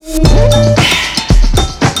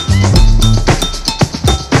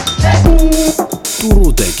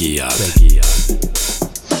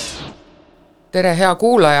Tere, hea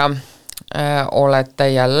kuulaja, olete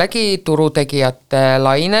jällegi turutegijate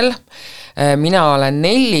lainel. Mina olen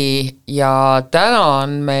Nelli ja täna on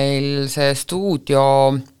meil see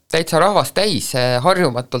stuudio täitsa rahvast täis,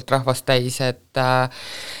 harjumatult rahvast täis, et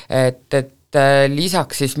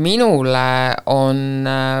lisaks siis minule on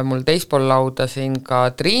mul teispool lauda siin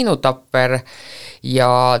ka Triinu Tapper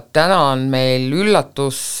ja täna on meil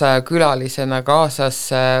üllatuskülalisena kaasas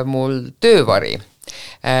mul töövari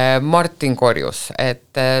Martin Korjus,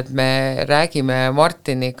 et me räägime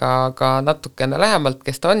Martiniga ka natukene lähemalt,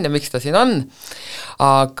 kes ta on ja miks ta siin on,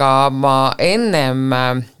 aga ma ennem,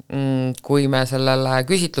 kui me sellele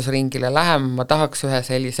küsitlusringile läheme, ma tahaks ühe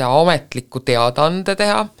sellise ametliku teadaande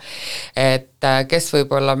teha, et kes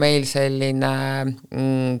võib-olla meil selline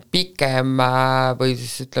pikem või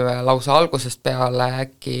siis ütleme lausa algusest peale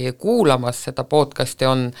äkki kuulamas seda podcasti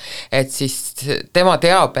on, et siis tema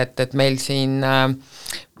teab, et meil siin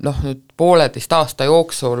nüüd 1,5 aasta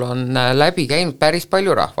jooksul on läbi käinud päris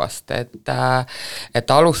palju rahvast,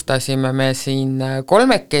 et alustasime me siin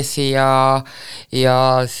 3 ja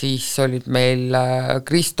siis olid meil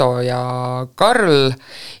Kristo ja Karl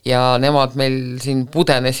ja nemad meil siin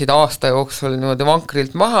pudenesid aasta jooksul niimoodi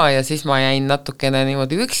vankrilt maha ja siis ma jäin natukene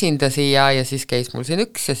niimoodi üksinda siia ja siis käis mul siin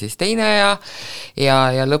üks ja siis teine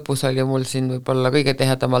ja lõpus oli mul siin võib-olla kõige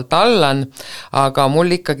tihedamalt Allan, aga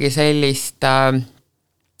mul ikkagi sellist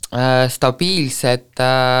stabiilset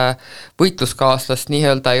võitluskaaslast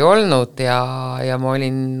nii-öelda ei olnud ja ma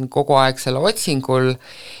olin kogu aeg selle otsingul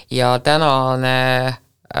ja tänane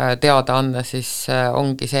teadaanne siis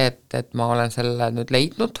ongi see, et ma olen selle nüüd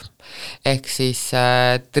leidnud, ehk siis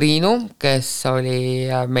Triinu, kes oli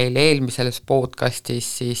meil eelmises podcastis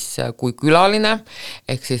siis kui külaline,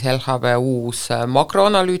 ehk siis LHV uus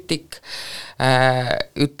makroanalüütik,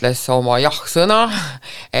 ütles oma jah-sõna,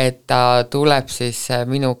 et ta tuleb siis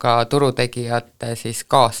minuga turutegijate siis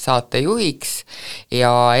kaassaatejuhiks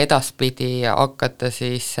ja edaspidi hakata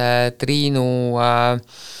siis Triinu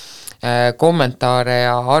kommentaare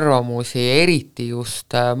ja arvamusi, eriti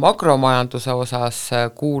just makromajanduse osas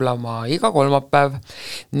kuulama iga kolmapäev,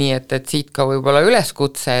 nii et siit ka võib-olla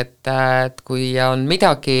üleskutse, et kui on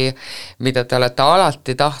midagi, mida te olete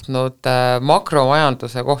alati tahtnud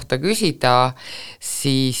makromajanduse kohta küsida,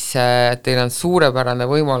 siis teil on suurepärane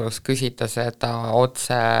võimalus küsida seda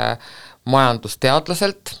otse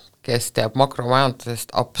majandusteadlaselt, kes teab makromajandusest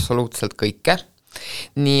absoluutselt kõike.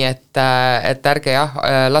 Nii et ärge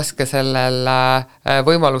laske sellel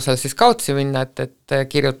võimalusel siis kaotsi minna, et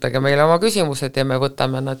kirjutage meile oma küsimused ja me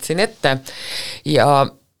võtame nad siin ette ja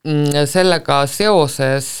sellega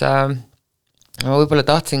seoses ma võib-olla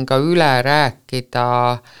tahtsin ka üle rääkida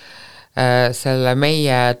selle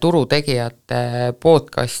meie turutegijate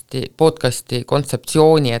podcasti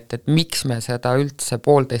kontseptsiooni, et miks me seda üldse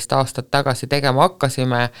 1,5 aastat tagasi tegema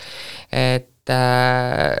hakkasime, et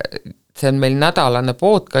see on meil nädalane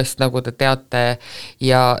podcast, nagu te teate,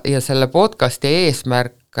 ja selle podcasti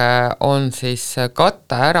eesmärk on siis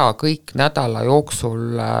katta ära kõik nädala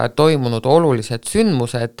jooksul toimunud olulised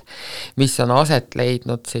sündmused, mis on aset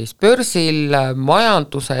leidnud siis börsil,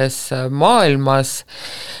 majanduses, maailmas,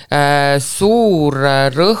 suur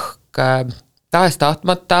rõhk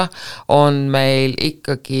tahes-tahtmata on meil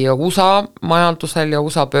ikkagi USA majandusel ja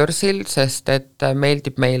USA börsil, sest et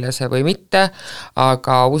meeldib meile see või mitte,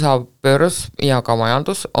 aga USA börs ja ka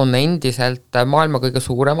majandus on endiselt maailma kõige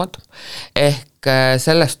suuremad, ehk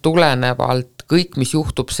sellest tulenevalt kõik, mis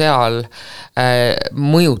juhtub seal,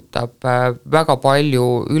 mõjutab väga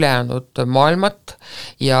palju ülejäänud maailmat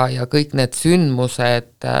ja kõik need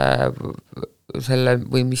sündmused selle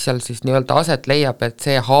või mis seal siis nii-öelda aset leiab, et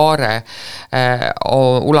see haare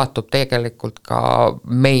ulatub tegelikult ka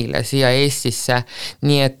meile siia Eestisse,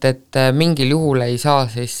 nii et mingil juhul ei saa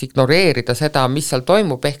siis ignoreerida seda, mis seal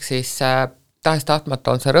toimub, ehk siis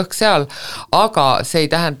tahes-tahtmata on see rõhk seal, aga see ei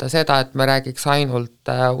tähenda seda, et me räägiks ainult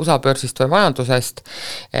USA börsist või majandusest,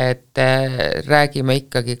 et räägime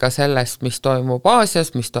ikkagi ka sellest, mis toimub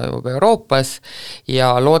Aasias, mis toimub Euroopas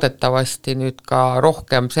ja loodetavasti nüüd ka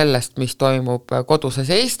rohkem sellest, mis toimub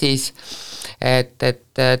koduses Eestis, et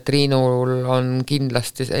Triinul on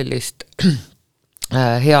kindlasti sellist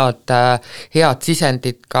head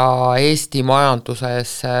sisendit ka Eesti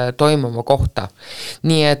majanduses toimuma kohta.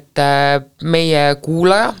 Nii et meie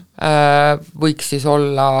kuulaja võiks siis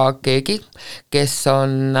olla keegi, kes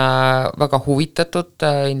on väga huvitatud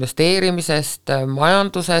investeerimisest,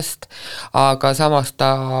 majandusest, aga samas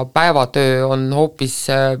ta päevatöö on hoopis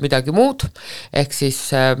midagi muud, ehk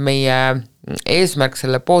siis meie eesmärk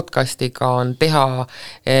selle podcastiga on teha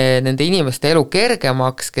nende inimeste elu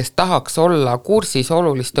kergemaks, kes tahaks olla kursis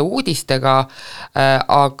oluliste uudistega,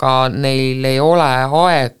 aga neil ei ole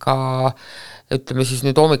aega, ütleme siis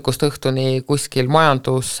nüüd hommikust õhtuni kuskil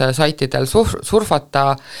majandussaitidel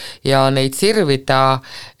surfata ja neid sirvida,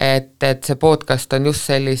 et see podcast on just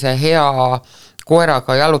sellise hea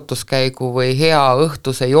koeraga jalutuskäigu või hea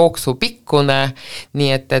õhtuse jooksu pikkune,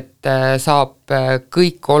 nii et saab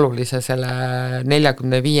kõik olulise selle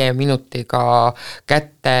 45 minutiga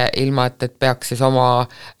kätte, ilma et peaks siis oma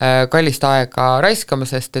kallist aega raiskama,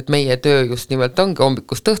 sest et meie töö just nimelt ongi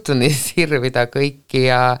hommikust õhtuni sirvida kõiki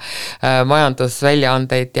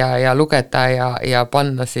majandusväljaandeid ja lugeda ja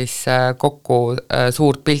panna siis kokku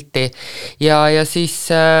suurt pilti. Ja siis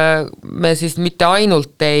me siis mitte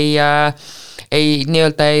ainult ei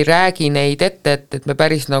räägi neid ette, et me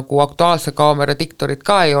päris nagu Aktuaalse kaamera diktorid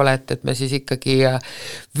ka ei ole, et me siis ikkagi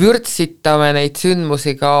vürtsitame neid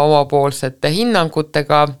sündmusi ka omapoolsete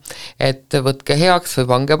hinnangutega, et võtke heaks või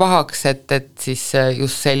pange pahaks, et siis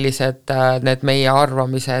just sellised need meie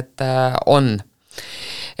arvamised on.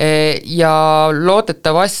 Ja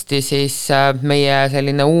loodetavasti siis meie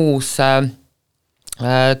selline uus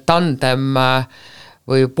tandem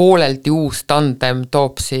või pooleldi uus tandem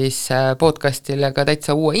toob siis podcastile ka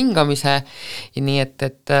täitsa uue hingamise, nii et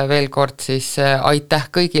veel kord siis aitäh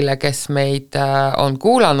kõigile, kes meid on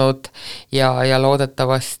kuulanud ja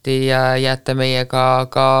loodetavasti jääte meiega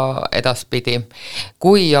ka edaspidi.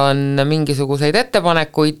 Kui on mingisuguseid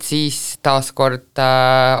ettepanekuid, siis taaskord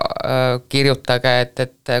kirjutage,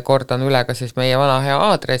 et kordan üle ka siis meie vana hea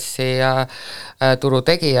aadressi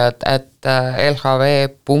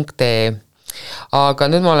turutegijad@lhv.ee.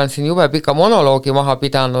 Aga nüüd ma olen siin jube pika monoloogi maha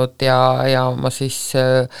pidanud ja ma siis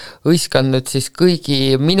hõiskan nüüd siis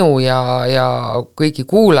kõigi minu ja kõigi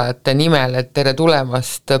kuulajate nimel, et tere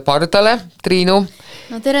tulemast pardale, Triinu!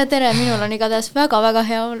 No tere, minul on igatahes väga-väga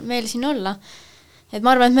hea meel siin olla. Et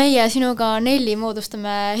ma arvan, et meie sinuga Nelli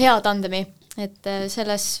moodustame hea tandemi, et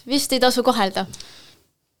selles vist ei tasu kahelda.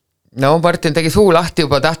 No, Martin tegi suu lahti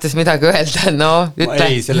juba, tahtis midagi öelda, no ütle.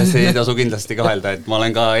 Ei, selles ei tasu kindlasti kahelda, et ma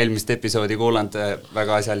olen ka eelmist episoodi kuulanud,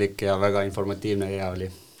 väga asjalik ja väga informatiivne ja oli.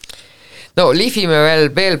 No, lihvime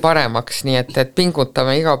veel paremaks, nii et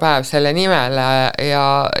pingutame iga päev selle nimel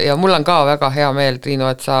ja mul on ka väga hea meel, Triinu,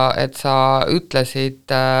 et sa ütlesid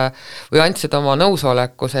või andsid oma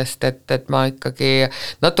nõusoleku, sest et ma ikkagi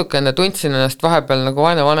natukene tundsin ennast vahepeal nagu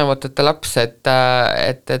vanematete laps,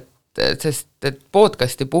 sest et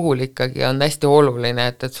podcasti puhul ikkagi on hästi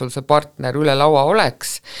oluline, et sul see partner üle laua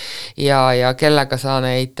oleks ja kellega sa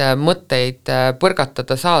neid mõtteid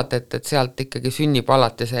põrgatada saad, et sealt ikkagi sünnib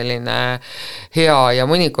alati selline hea ja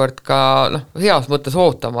mõnikord ka heas mõttes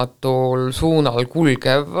ootamatul suunal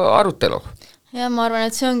kulgev arutelu. Ja ma arvan,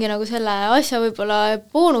 et see ongi nagu selle asja võib-olla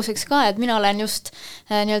boonuseks ka, et mina olen just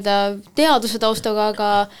teaduse taustaga,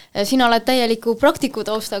 aga sina oled täieliku praktiku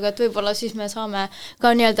taustaga, et võib-olla siis me saame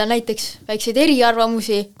ka näiteks väikseid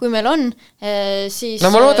eriarvamusi, kui meil on, siis... No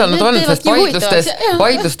ma loodan, et on, sest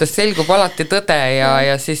vaidlustes selgub alati tõde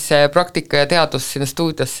ja siis praktika ja teadus siin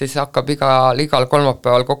stuudios siis hakkab igal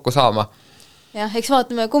kolmapäeval kokku saama. Jah, eks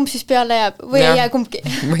vaatame, kumb siis peale jääb või ei jää kumbki.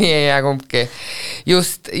 Või ei jää kumbki.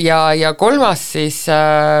 Just, ja kolmas siis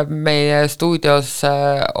meie stuudios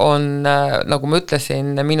on, nagu ma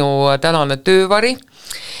ütlesin, minu tänane töövari,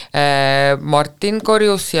 Martin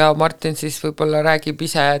Korjus, ja Martin siis võib-olla räägib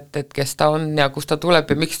ise, et kes ta on ja kust ta tuleb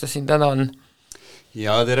ja miks ta siin täna on.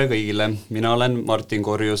 Ja tere kõigile, mina olen Martin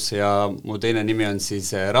Korjus ja mu teine nimi on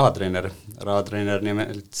siis rahatreener. Rahatreener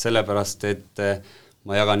nimelt sellepärast, et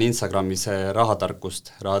ma jagan Instagramis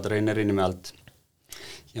rahatarkust rahatreeneri nime alt.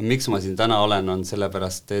 Ja miks ma siin täna olen, on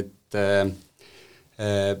sellepärast, et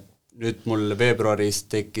nüüd mul veebruaris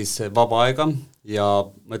tekkis vaba aega ja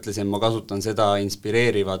mõtlesin, ma kasutan seda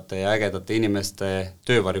inspireerivate ja ägedate inimeste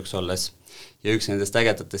töövarjuks olles. Ja üks nendest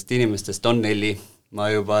ägedatest inimestest on Nelli. Ma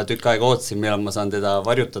juba tükk aega ootasin, millal ma saan teda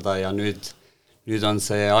varjutada ja nüüd on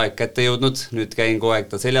see aeg kätte jõudnud, nüüd käin kogu aeg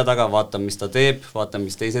ta selja taga, vaatan, mis ta teeb, vaatan,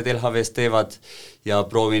 mis teised LHVs teevad ja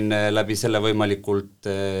proovin läbi selle võimalikult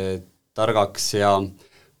targaks ja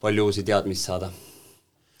palju uusi teadmisi saada.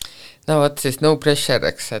 No võt siis no pressure,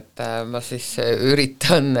 eks, et ma siis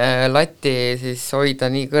üritan lati siis hoida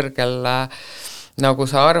nii kõrgel, nagu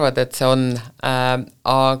sa arvad, et see on,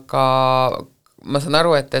 aga ma saan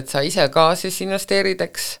aru, et sa ise ka siis investeerid,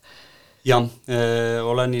 eks? Jah,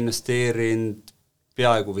 olen investeerinud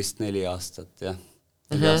peaaegu vist 4 aastat, jah.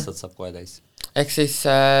 4 aastat saab kohe täis. Ehk siis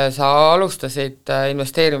sa alustasid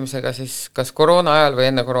investeerimisega siis kas koroona ajal või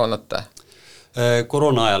enne koroonat?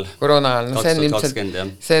 Koroona ajal, no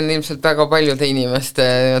 2020, see on ilmselt väga paljude inimeste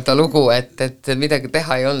lugu, et midagi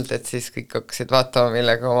teha ei olnud, et siis kõik hakkasid vaatama,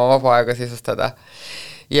 millega oma vaba aega sisustada.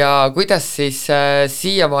 Ja kuidas siis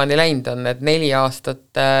siiamaani läinud on, et 4 aastat,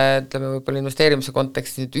 ütleme võib-olla investeerimise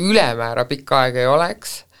kontekstis nüüd ülemäära pikka aega ei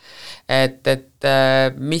oleks, et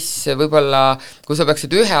mis võib-olla, kui sa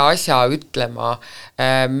peaksid ühe asja ütlema,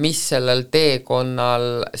 mis sellel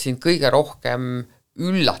teekonnal sind kõige rohkem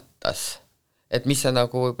üllatas, et mis see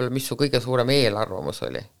nagu võib-olla, mis su kõige suurem eelarvamus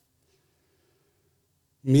oli?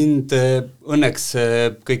 Mind õnneks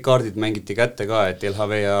kõik kaardid mängiti kätte ka, et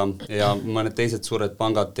LHV ja mõned teised suured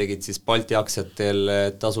pangad tegid siis Balti aktsiatel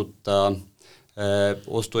tasuta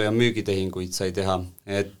ostu- ja müügitehinguid sai teha,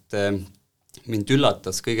 et mind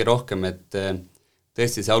üllatas kõige rohkem, et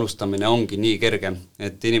tõesti see alustamine ongi nii kerge,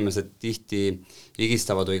 et inimesed tihti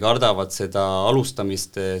higistavad või kardavad seda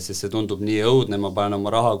alustamist, sest see tundub nii õudne, ma panen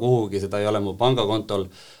oma raha kuhugi, seda ei ole mu pangakontol,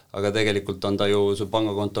 aga tegelikult on ta ju su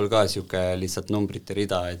pangakontol ka niisugune lihtsalt numbrite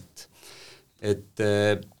rida, et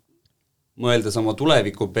mõeldes oma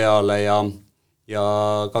tuleviku peale ja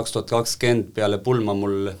 2020 peale pulma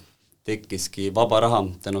mul tekkiski vaba raha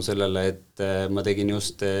tänu sellele, et ma tegin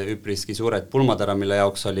just üpriski suured pulmad ära, mille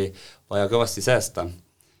jaoks oli vaja kõvasti säästa.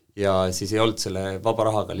 Ja siis ei olnud selle vaba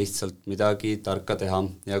rahaga lihtsalt midagi tarka teha.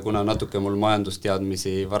 Ja kuna natuke mul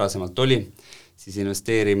majandusteadmisi varasemalt oli, siis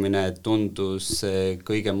investeerimine tundus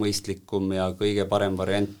kõige mõistlikum ja kõige parem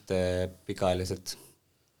variant pikaajaliselt.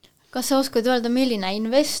 Kas sa oskad öelda, milline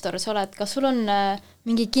investor sa oled? Kas sul on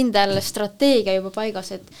mingi kindel strateegia juba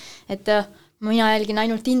paigas, et mina jälgin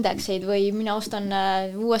ainult indekseid või mina ostan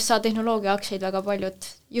USA tehnoloogia aktsiaid väga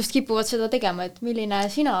paljud, just kipuvad seda tegema, et milline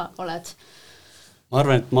sina oled? Ma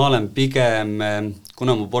arvan, et ma olen pigem,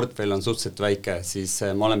 kuna mu portfell on suhteliselt väike, siis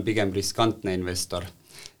ma olen pigem riskantne investor.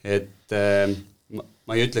 Et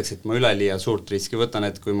ma ei ütleks, et ma üleliia suurt riski võtan,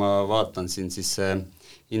 et kui ma vaatan siin, siis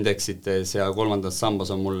indeksites ja 3.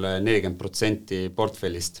 sambas on mul 40%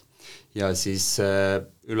 portfellist. Ja siis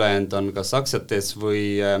ülejäänud on kas aktsiates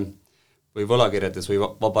või võlakirjades või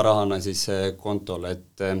vaba rahana siis kontol,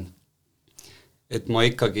 et ma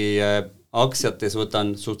ikkagi aktsiates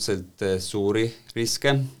võtan suhteliselt suuri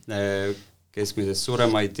riske, keskmisest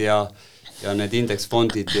suuremaid ja need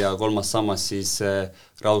indeksfondid ja 3. sammas siis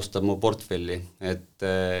rahustab mu portfelli, et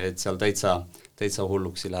seal täitsa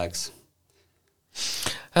hulluksi läheks.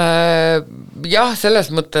 Jah, selles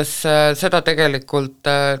mõttes seda tegelikult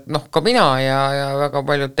ka mina ja väga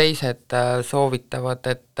paljud teised soovitavad,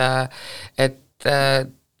 et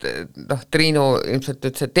Triinu ilmselt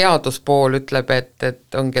see teaduspool ütleb,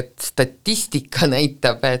 et ongi, et statistika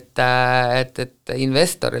näitab, et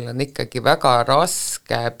investoril on ikkagi väga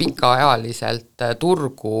raske pikaajaliselt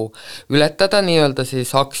turgu ületada nii-öelda siis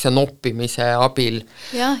aktsia noppimise abil.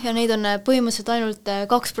 Ja neid on põhimõtteliselt ainult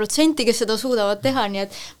 2%, kes seda suudavad teha, nii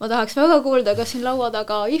et ma tahaks väga kuulda, kas siin laua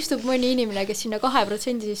taga istub mõni inimene, kes sinna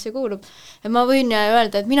 2% sisse kuulub. Ma võin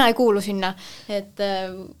öelda, et mina ei kuulu sinna, et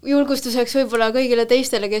julgustuseks võib-olla kõigile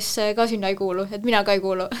teistele, kes ka sinna ei kuulu, et mina ka ei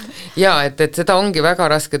kuulu. Ja, et seda ongi väga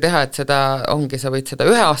raske teha, et seda ongi, sa võid seda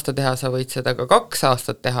 1 aasta teha, sa võid seda ka 2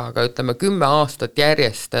 aastat teha, aga ütleme 10 aastat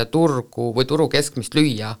järjest turgu või turu keskmist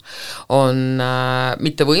lüüa on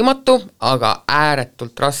mitte võimatu, aga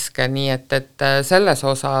ääretult raske, nii et selles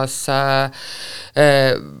osas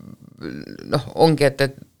ongi,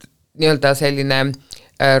 et nii-öelda selline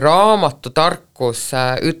raamatutarkus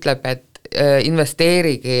ütleb, et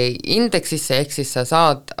investeerigi indeksisse, ehk siis sa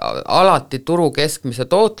saad alati turu keskmise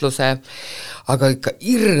tootluse, aga ikka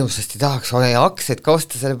hirmsasti tahaks aktsiaid ka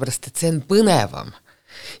osta, sellepärast et see on põnevam.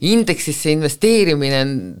 Indeksisse investeerimine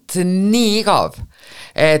on, see on nii igav,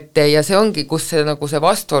 ja see ongi, kus see, nagu see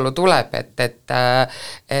vastuolu tuleb, et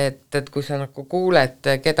kui sa nagu kuuled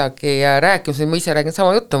kedagi rääkimas, ma ise räägin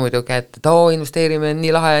sama juttu muidugi, et investeerimine on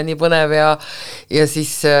nii lahe ja nii põnev ja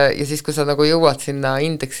siis kui sa nagu jõuad sinna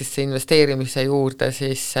indeksisse investeerimise juurde,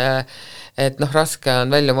 siis et raske on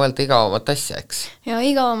välja mõelda igavamat asja, eks. Ja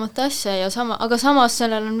igavamat asja, aga samas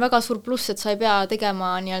sellel on väga suur pluss, et sa ei pea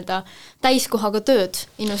tegema nii-öelda täiskohaga tööd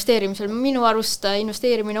investeerimisel. Minu arust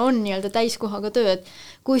investeerimine on nii-öelda täiskohaga töö, et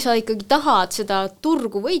kui sa ikkagi tahad seda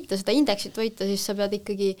turgu võita, seda indeksit võita, siis sa pead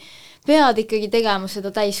ikkagi tegema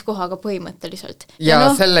seda täiskohaga põhimõtteliselt.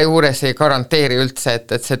 Ja selle juures ei garanteeri üldse,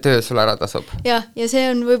 et see töö sul ära tasub. Ja see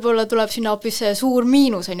on, võib-olla tuleb sinna hoopis suur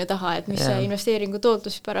miinus on ju taha, et mis see investeeringu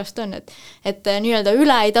tootlus pärast on, et nii-öelda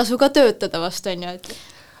üle ei tasu ka töötada vastu on ju, et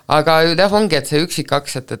aga jah, ongi, et see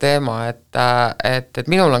üksikaktsiate teema, et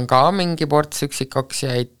minul on ka mingi ports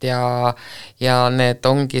üksikaktsiaid ja need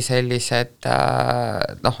ongi sellised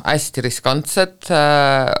hästi riskantsed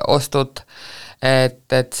ostud,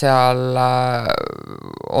 et seal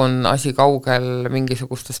on asi kaugel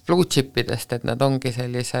mingisugustest blue chipidest, et nad ongi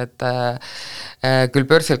sellised küll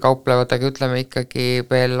börsil kauplevad, aga ütleme ikkagi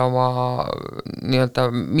veel oma nii-öelda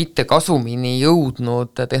mitte kasumini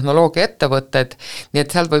jõudnud tehnoloogiaettevõtted, nii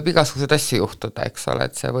et seal võib igasuguseid asju juhtuda, eks ole,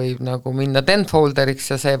 et see võib nagu minna tenfolderiks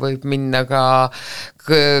ja see võib minna ka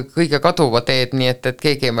kõige kaduva teed, nii et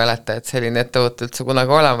keegi ei mäleta, et selline ettevõte üldse kunagi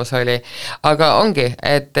olemas oli. Aga ongi,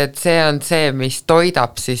 et see on see, mis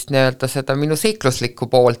toidab siis nii-öelda seda minu seikluslikku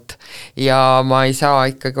poolt ja ma ei saa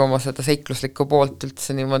ikkagi oma seda seikluslikku poolt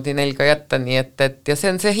üldse niimoodi nelga jätta, nii et ja see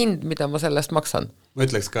on see hind, mida ma sellest maksan. Ma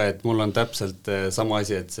ütleks ka, et mul on täpselt sama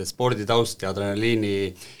asi, et see sporditaust ja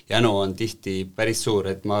adrenaliini jänu on tihti päris suur,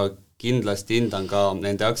 et ma kindlasti hindan ka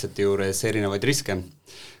nende aktsiate juures erinevaid riske,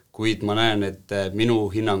 kuid ma näen, et minu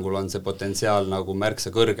hinnangul on see potentsiaal nagu märksa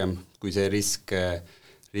kõrgem kui see risk,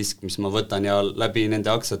 mis ma võtan ja läbi nende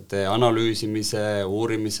aktsiate analüüsimise,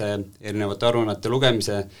 uurimise, erinevate aruannete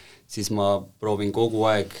lugemise, siis ma proovin kogu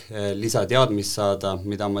aeg lisateadmist saada,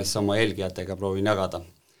 mida ma siis oma eelgijatega proovin jagada.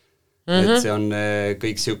 Et see on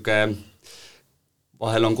kõik siuke,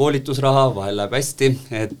 vahel on koolitusraha, vahel läheb hästi,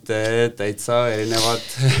 et täitsa erinevad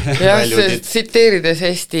väljundid. Tsiteerides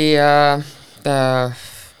Eesti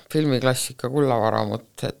filmiklassika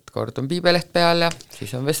Kullavaramut, et kord on piibeleht peal ja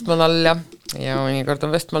siis on Vestman all ja mõnikord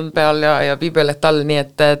on Vestman peal ja piibeleht all, nii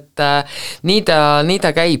et nii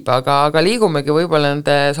ta käib, aga liigumegi võib-olla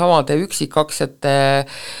nende samade üksikaktsiate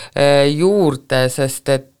juurde,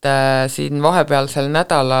 sest et siin vahepealsel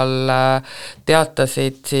nädalal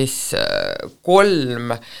teatasid siis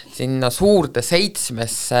 3 sinna suurde 7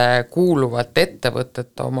 kuuluvat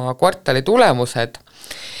ettevõtet oma kvartali tulemused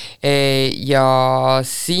ja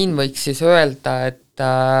siin võiks siis öelda, et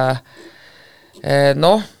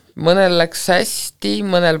mõnel läks hästi,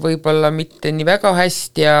 mõnel võib-olla mitte nii väga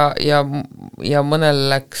hästi ja mõnel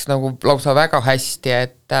läks nagu lausa väga hästi,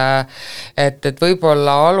 et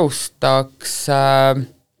võib-olla alustaks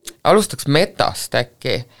Metast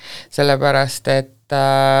äkki, sellepärast et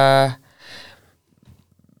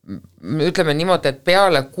ütleme niimoodi, et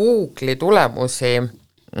peale Google'i tulemusi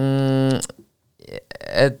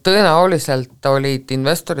tõenäoliselt olid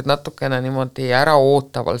investorid natukene niimoodi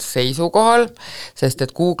äraootaval seisukohal, sest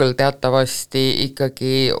et Google teatavasti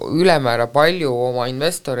ikkagi ülemäära palju oma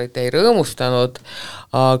investoreid ei rõõmustanud,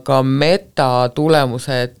 aga Meta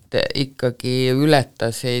tulemused ikkagi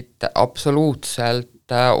ületasid absoluutselt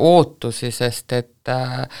ootusi, sest et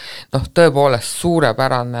tõepoolest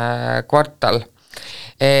suurepärane kvartal.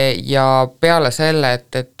 Ja peale selle,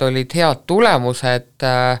 et olid head tulemused,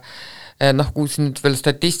 kui nüüd veel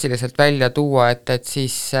statistiliselt välja tuua, et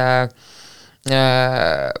siis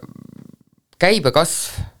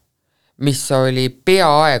käibekasv, mis oli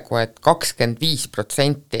peaaegu, et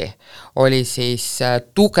 25%, oli siis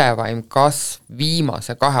tugevaim kasv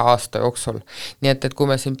viimase 2 aasta jooksul. Nii et kui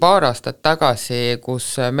me siin paar aastat tagasi,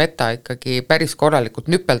 kus Meta ikkagi päris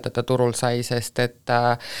korralikult nüpeldada turul sai, sest et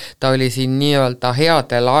ta oli siin nii-öelda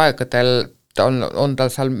headel aegadel, on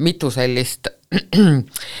tal seal mitu sellist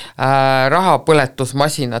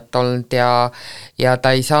rahapõletusmasinat olnud ja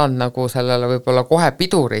ta ei saanud nagu sellele võib-olla kohe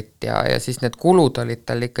pidurit ja siis need kulud olid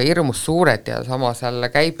tal ikka hirmus suured ja samas jälle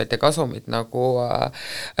käibed ja kasumid nagu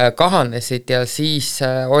kahanesid ja siis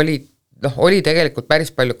oli tegelikult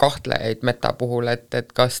päris palju kahtlejaid Meta puhul, et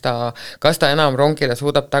kas ta enam rongile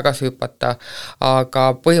suudab tagasi hüpata, aga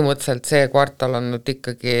põhimõtteliselt see kvartal on nüüd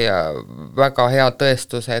ikkagi väga hea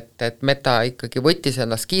tõestus, et Meta ikkagi võttis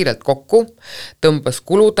ennast kiirelt kokku, tõmbas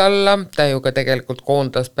kulud alla, ta ju ka tegelikult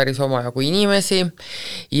koondas päris omajagu inimesi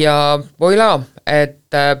ja voila,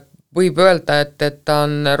 et võib öelda, et ta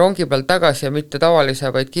on rongi peal tagasi ja mitte tavalise,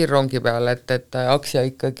 vaid kiirrongi peal, et aktsia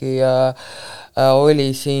ikkagi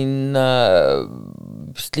oli siin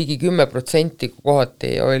vist ligi 10%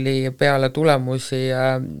 kohati oli peale tulemusi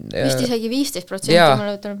vist isegi 15%,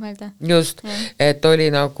 mulle tuleb meelde. Just, et oli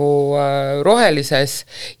nagu rohelises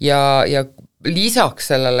ja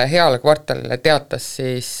lisaks sellele heale kvartalile teatas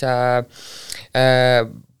siis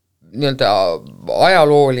nii-öelda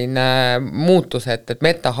ajalooline muutus, et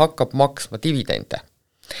Meta hakkab maksma dividende.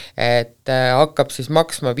 Et hakkab siis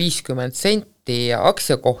maksma 50 senti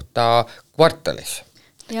aktsia kohta kvartalis.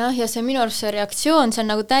 Jah, ja see minu arust see reaktsioon, see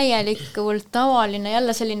on nagu täielikult tavaline,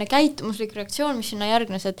 jälle selline käitumuslik reaktsioon, mis sinna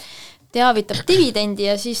järgnes, et teavitab dividendi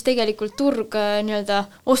ja siis tegelikult turg nii-öelda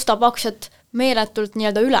ostab aktsiat meeletult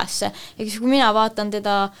nii-öelda ülesse. Ja kui mina vaatan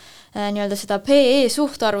teda nii-öelda seda PE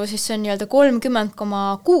suhtarvu, siis see on nii-öelda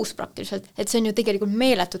 30,6 praktiliselt, et see on ju tegelikult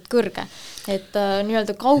meeletult kõrge, et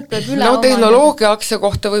nii-öelda kaupleb üle no tehnoloogia aktsia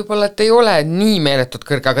kohta võib-olla, et ei ole nii meeletult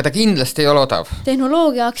kõrge, aga ta kindlasti ei ole odav.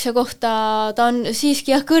 Tehnoloogia aktsia kohta ta on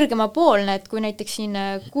siiski jah kõrgemapoolne, et kui näiteks siin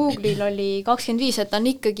Google'il oli 25, et ta on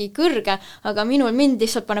ikkagi kõrge, aga mind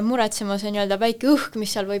lihtsalt paneb muretsema see nii-öelda väike õhk,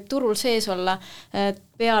 mis seal võib turul sees olla,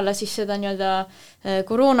 peale siis seda nii-öelda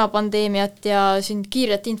koroonapandeemiat ja siin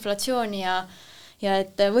kiiret inflatsiooni ja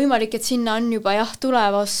et võimalik, et sinna on juba jah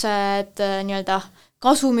tulevased nii-öelda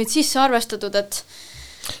kasumid sisse arvestatud, et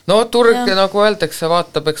no turg, nagu öeldakse,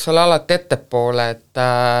 vaatab, eks ole, alati ettepoole,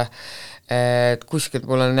 et kuskilt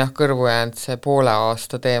mul on jah kõrvu jäänud see poole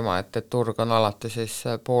aasta teema, et turg on alati siis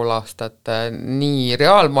pool aastat nii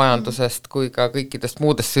reaalmajandusest kui ka kõikidest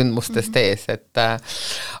muudest sündmustest ees, et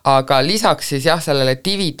aga lisaks siis jah, sellele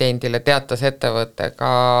dividendile teatas ettevõte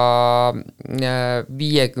ka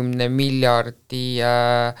 50 miljardi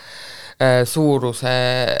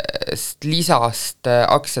suurusest lisast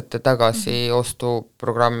aktsiate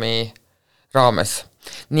tagasiostuprogrammi raames.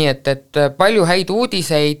 Nii et palju häid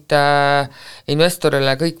uudiseid,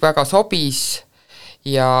 investorile kõik väga sobis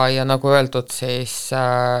ja nagu öeldud, siis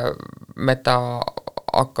Meta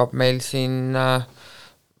hakkab meil siin, ma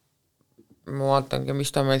vaatangi, mis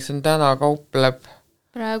ta meil siin täna kaupleb.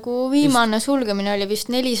 Praegu viimane sulgemine oli vist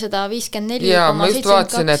 454,72. Jaa, ma just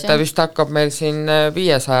vaatasin, et ta vist hakkab meil siin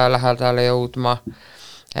 500 lähedale jõudma,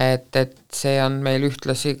 et see on meil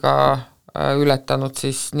ühtlasi ka ületanud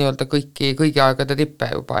siis nii-öelda kõigi aegade tippe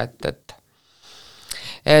juba,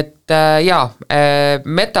 et jaa,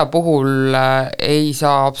 Meta puhul ei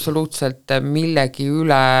saa absoluutselt millegi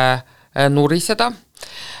üle nuriseda,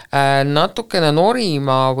 natukene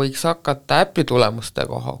norima võiks hakata Apple'i tulemuste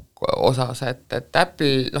osas, et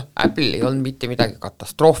Apple'il ei olnud mitte midagi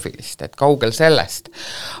katastroofilist, et kaugel sellest,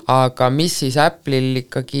 aga mis siis Apple'il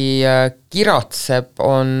ikkagi kiratseb,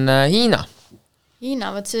 on Hiina.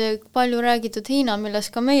 Hiina, võt see palju räägitud Hiina,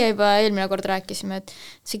 millest ka meie juba eelmine kord rääkisime, et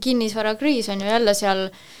see kinnisvarakriis on ju jälle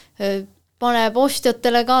seal, paneb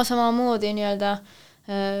ostjatele ka samamoodi nii-öelda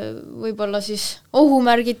võib-olla siis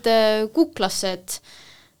ohumärgid kuklasse,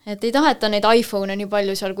 et ei taheta neid iPhone'e nii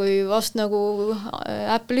palju seal, kui vast nagu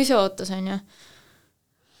Apple ise ootas, on ju.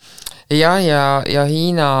 Ja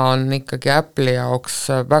Hiina on ikkagi Apple'i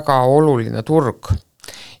jaoks väga oluline turg.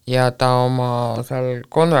 Ja ta oma seal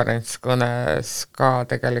konverentskõnes ka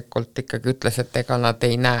tegelikult ikkagi ütles, et ega nad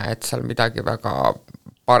ei näe, et seal midagi väga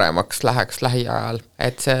paremaks läheks lähiajal,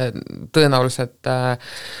 et see tõenäoliselt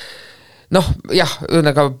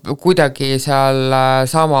kuidagi seal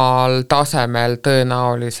samal tasemel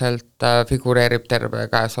tõenäoliselt figureerib terve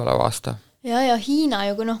käesoleva aasta. Ja Hiina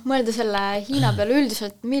ju, kui mõelda selle Hiina peale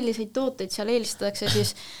üldiselt, milliseid tooteid seal eelistatakse,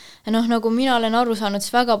 siis nagu mina olen aru saanud,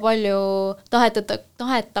 siis väga palju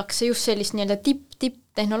tahetakse just sellist nii-öelda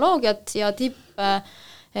tipp-tehnoloogiat ja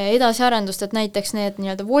edasiarendust, et näiteks need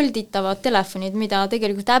nii-öelda volditavad telefonid, mida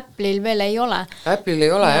tegelikult Apple'il veel ei ole. Apple'il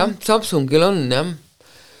ei ole, jah, Samsungil on, jah.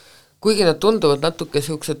 Kuigi nad tunduvad natuke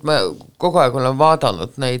siuksed, ma kogu aeg olen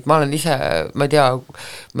vaadanud neid, ma olen ise, ma ei tea,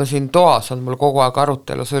 ma siin toas on mul kogu aeg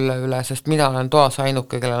arutelu selle üle, sest mina olen toas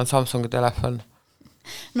ainuke, kellel on Samsungi telefon.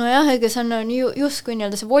 No jah, ega see on justkui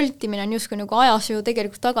nii-öelda see voltimine on justkui nagu ajas ju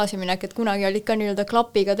tegelikult tagasiminek, et kunagi olid ka nii-öelda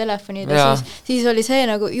klapiga telefonid ja siis oli see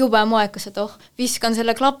nagu jube moekas, et viskan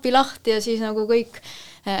selle klapi lahti ja siis nagu kõik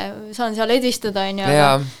saan seal edistada, on ju,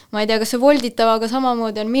 ma ei tea, kas see volditav, aga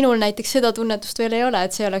samamoodi on minul näiteks seda tunnetust veel ei ole,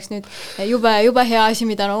 et see oleks nüüd jube hea asi,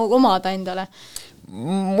 mida omada endale.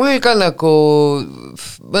 Mul ka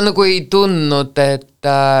ma nagu ei tundnud,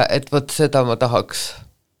 et võt seda ma tahaks.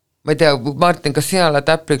 Ma ei tea, Martin, kas sina oled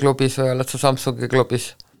Apple'i klubis või oled sa Samsungi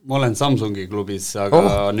klubis? Ma olen Samsungi klubis,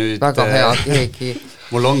 aga nüüd väga hea keegi.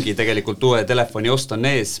 Mul ongi tegelikult uue telefoni ost on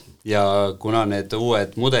ees ja kuna need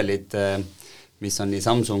uued mudelid, mis on nii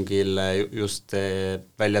Samsungil just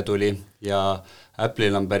välja tuli ja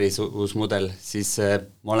Apple'il on päris uus mudel, siis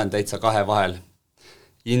ma olen täitsa kahe vahel.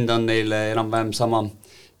 Hind on neile enam-vähem sama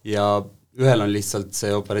ja ühel on lihtsalt see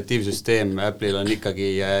operatiivsüsteem, Apple'il on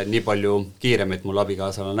ikkagi nii palju kiirem, et mul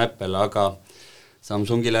abikaasal on Apple, aga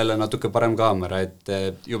Samsungil jälle natuke parem kaamera, et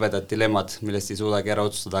jubedad dilemmad, millest ei suudagi ära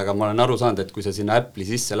otsustada, aga ma olen aru saanud, et kui sa sinna Apple'i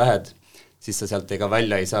sisse lähed, siis sa sealt ega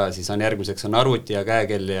välja ei saa, siis on järgmiseks on arvuti ja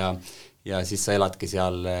käekell ja siis sa eladki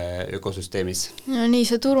seal ökosüsteemis. No nii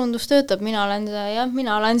see turundus töötab, mina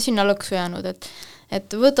olen sinna lõksu jäänud,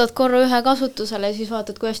 et võtad korra ühe kasutusele ja siis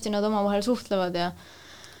vaatad, kui hästi nad omavahel suhtlevad ja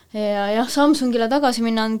Samsungile tagasi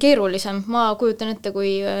minna on keerulisem, ma kujutan ette,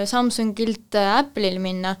 kui Samsungilt Apple'il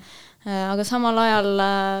minna, aga samal ajal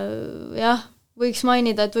võiks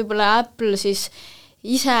mainida, et võib-olla Apple siis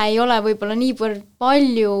ise ei ole võib-olla niivõrd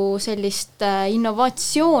palju sellist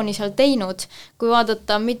innovatsiooni seal teinud, kui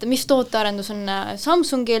vaadata, mis tootearendus on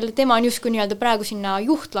Samsungil, tema on justkui nii-öelda praegu sinna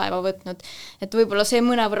juhtlaeva võtnud, et võib-olla see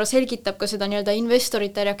mõnevõrra selgitab ka seda nii-öelda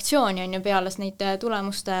investorite reaktsiooni on ju peales neid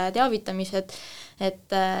tulemuste teavitamised,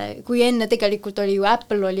 et kui enne tegelikult oli ju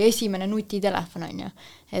Apple oli esimene nutitelefon on ju,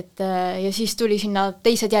 et ja siis tuli sinna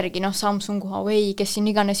teised järgi, Samsung, Huawei, kes siin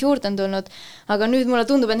iganes juurde on tulnud, aga nüüd mulle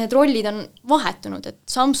tundub, et need rollid on vahetunud, et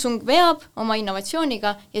Samsung veab oma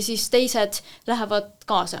innovatsiooniga ja siis teised lähevad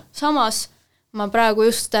kaasa. Samas ma praegu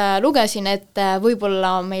just lugesin, et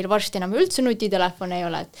võib-olla meil varsti enam üldse nutitelefon ei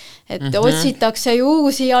ole, et otsitakse ju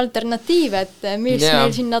uusi alternatiive, et mis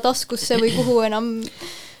meil sinna taskusse või kuhu enam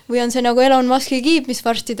või on see nagu Elon Muski kiip, mis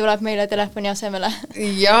varsti tuleb meile telefoni asemele?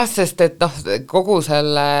 Jah, sest et kogu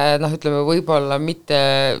selle, ütleme võib-olla mitte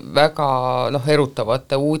väga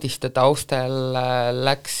erutavate uudiste taustel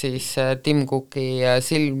läks siis Tim Cooki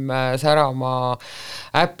silm särama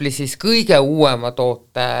Apple'i siis kõige uuema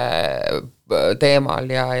toote teemal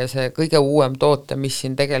ja see kõige uuem toote, mis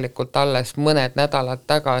siin tegelikult alles mõned nädalad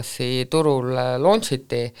tagasi turul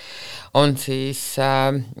launchiti, on siis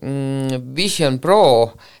Vision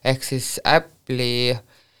Pro ehk siis Apple'i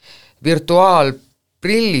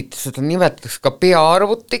virtuaalprillid, seda nimetatakse ka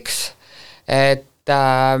peaarvutiks, et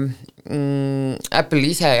Apple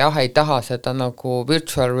ise ei taha seda nagu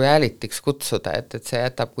virtual reality'ks kutsuda, et see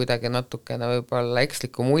jätab kuidagi natukene võib-olla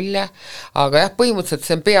eksliku mulje, aga jah, põhimõtteliselt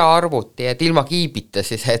see on peaarvuti, et ilma kiibita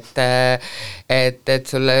siis, et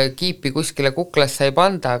sulle kiipi kuskile kuklasse ei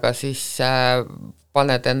panda, aga siis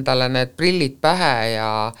paned endale need prillid pähe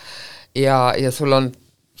ja sul on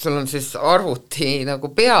siis arvuti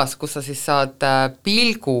nagu peas, kus sa siis saad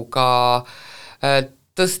pilguga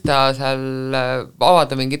tõsta seal,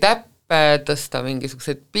 avada mingi täppe, tõsta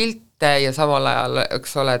mingisuguseid pilte ja samal ajal,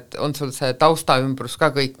 eks ole, et on sul see taustaümbrus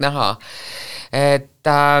ka kõik näha.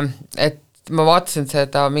 Et ma vaatasin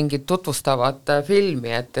seda mingit tutvustavat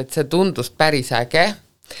filmi, et see tundus päris äge.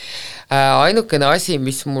 Ainukene asi,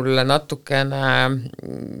 mis mulle natukene,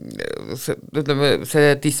 ütleme,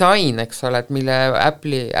 see disain, eks ole, et mille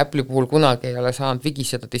Apple'i puhul kunagi ei ole saanud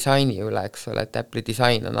vigiseda disaini üle, eks ole, et Apple'i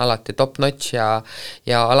disain on alati top notch ja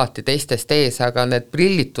alati teistest ees, aga need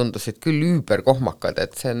prillid tundusid küll üüberkohmakad,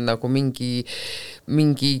 et see on nagu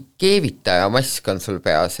mingi keevitaja mask on sul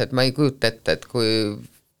peas, et ma ei kujuta ette, et kui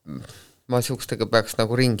ma siukestega peaks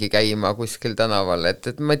nagu ringi käima kuskil tänaval,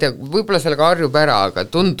 et ma ei tea, võib-olla sellega harjub ära, aga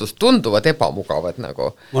tunduvad ebamugavad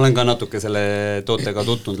nagu. Ma olen ka natuke selle tootega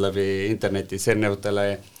tuttunud läbi internetis erinevatele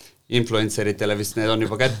influenceritele, vist need on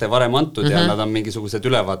juba kätte varem antud ja nad on mingisugused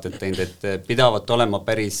ülevaated teinud, et pidavat olema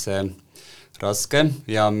päris raske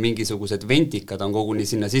ja mingisugused ventikad on koguni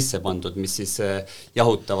sinna sisse pandud, mis siis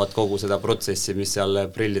jahutavad kogu seda protsessi, mis seal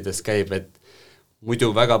prillides käib, et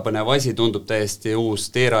muidu väga põnev asi, tundub täiesti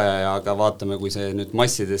uus teerajaja, aga vaatame, kui see nüüd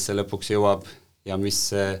massidesse lõpuks jõuab ja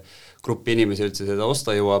mis gruppi inimesi üldse seda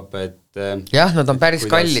osta jõuab, et jah, nad on päris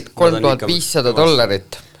kallid,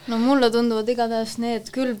 $3500. No mulle tunduvad igatahes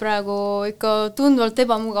need küll praegu ikka tunduvalt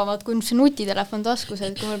ebamugavad, kui see nutitelefon taskus,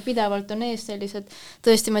 et kui meil pidevalt on ees sellised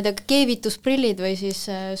tõesti, ma ei tea, keevitusprillid või siis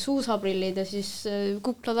suusaprillid ja siis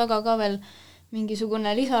kukla taga ka veel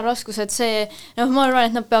mingisugune lisaraskus, et see, ma arvan,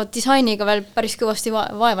 et nad peavad disainiga veel päris kõvasti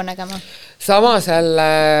vaeva nägema. Samas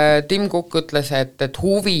jälle Tim Cook ütles, et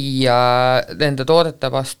huvi nende toodete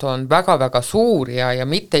vastu on väga-väga suur ja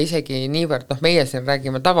mitte isegi niivõrd, meie siin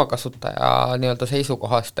räägime tavakasutaja nii-öelda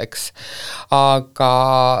seisukohast, eks, aga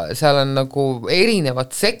seal on nagu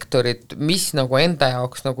erinevad sektorid, mis nagu enda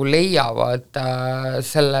jaoks nagu leiavad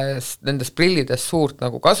nendest prillidest suurt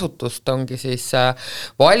nagu kasutust, ongi siis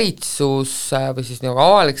valitsus või siis nagu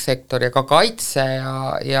avalik sektor ja ka kaitse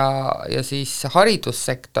ja siis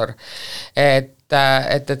haridussektor, et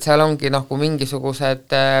seal ongi nagu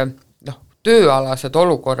mingisugused tööalased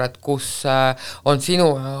olukorrad, kus on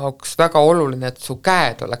sinu jaoks väga oluline, et su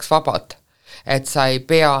käed oleks vabad, et sa ei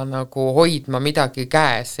pea nagu hoidma midagi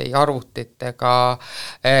käes, ei arvutit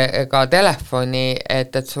ega telefoni,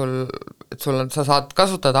 et sa saad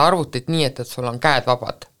kasutada arvutit nii, et sul on käed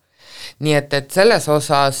vabad. Nii et selles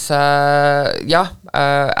osas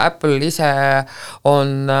Apple ise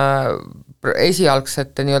on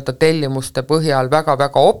esialgsete nii-öelda tellimuste põhjal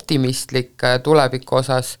väga-väga optimistlik tuleviku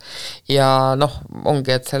osas ja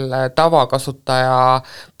ongi, et selle tavakasutaja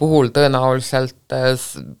puhul tõenäoliselt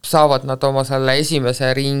saavad nad oma selle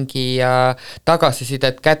esimese ringi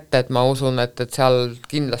tagasisidet kätte, et ma usun, et seal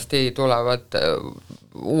kindlasti tulevad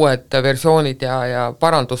uued versioonid ja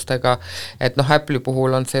parandustega, et Apple'i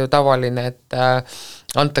puhul on see ju tavaline, et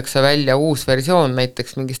antakse välja uus versioon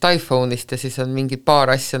näiteks mingist iPhone'ist ja siis on mingid paar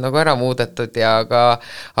asja nagu ära muudetud ja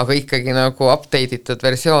aga ikkagi nagu update itud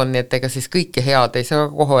versioon, nii et ega siis kõike head ei saa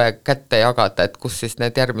kohe kätte jagada, et kus siis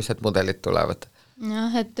need järgmised mudelid tulevad.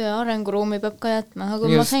 Jah, et arenguruumi peab ka jätma,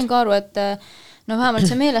 aga ma sain ka aru, et vähemalt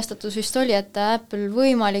see meelestatus vist oli, et Apple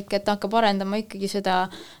võimalik, et hakkab arendama ikkagi seda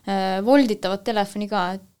volditavat telefoni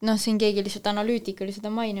ka, et siin keegi lihtsalt analüütik oli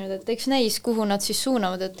seda maininud, et eks näis, kuhu nad siis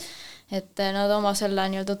suunavad, et nad oma selle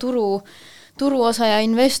nii-öelda turuosa ja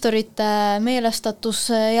investorite meelestatus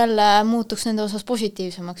jälle muutuks nende osas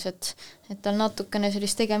positiivsemaks, et tal natukene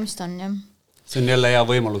sellist tegemist on, jah. See on jälle hea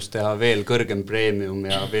võimalus teha veel kõrgem premium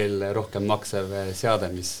ja veel rohkem maksev seade,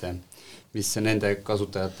 mis nende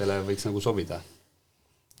kasutajatele võiks nagu sobida.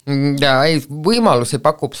 Ja ei, võimalusi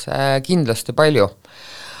pakub see kindlasti palju.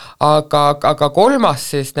 Aga kolmas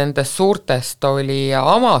siis nendest suurtest oli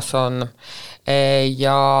Amazon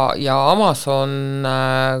ja Amazon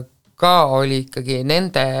ka oli ikkagi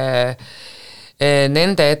nende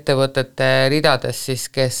ettevõtete ridades siis,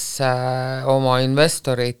 kes oma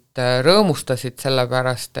investorid rõõmustasid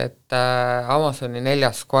sellepärast, et Amazoni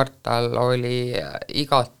 4. kvartal oli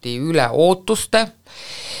igati üle ootuste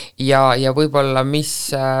ja võib-olla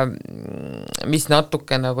mis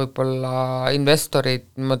natukene võib-olla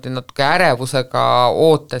investorid niimoodi natuke ärevusega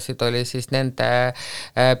ootasid, oli siis nende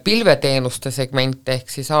pilveteenuste segment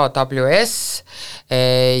ehk siis AWS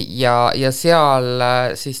ja seal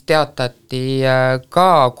siis teatati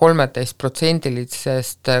ka 13%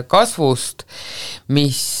 kasvust,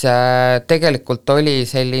 mis tegelikult oli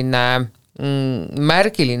selline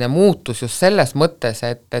märgiline muutus just selles mõttes,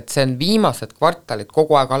 et see on viimased kvartalid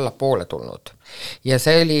kogu aeg allapoole tulnud. Ja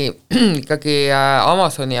see oli ikkagi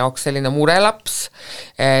Amazoni jaoks selline murelaps,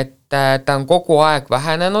 et ta on kogu aeg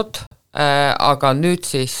vähenenud, aga nüüd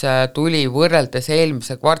siis tuli võrreldes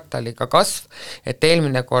eelmise kvartaliga kasv, et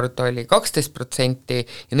eelmine kord oli 12%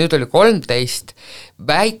 ja nüüd oli 13%,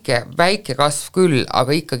 väike kasv küll,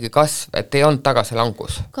 aga ikkagi kasv, et ei olnud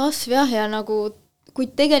tagasilangus. Kasv jah, ja nagu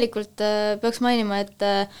kuid tegelikult peaks mainima, et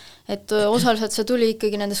osaliselt see tuli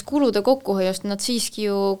ikkagi nendest kulude kokkuhoiust, nad siiski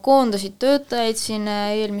ju koondasid töötajaid siin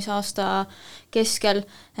eelmise aasta keskel,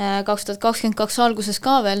 2022 alguses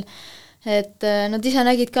ka veel, et nad ise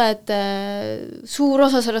nägid ka, et suur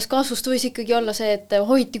osa sellest kasvust võis ikkagi olla see, et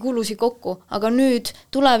hoiti kulusid kokku, aga nüüd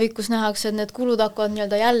tulevikus nähakse, et need kulud hakkavad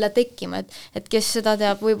nii-öelda jälle tekkima, et kes seda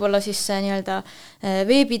teab, võib-olla siis see nii-öelda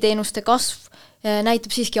veebiteenuste kasv näitab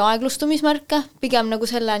siiski aeglustumismärke, pigem nagu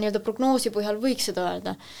selle nii-öelda prognoosi põhjal võiks seda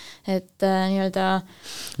öelda, et nii-öelda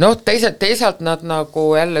teisalt nad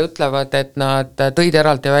nagu jälle ütlevad, et nad tõid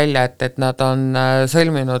eraldi välja, et nad on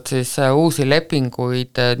sõlminud siis uusi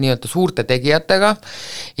lepinguid nii-öelda suurte tegijatega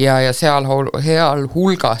ja seal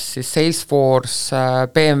hulgas siis Salesforce,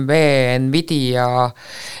 BMW, Nvidia,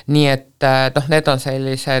 nii et need on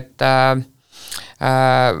sellised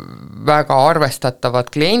väga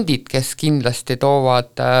arvestatavad kliendid, kes kindlasti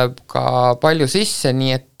toovad ka palju sisse,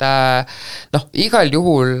 nii et igal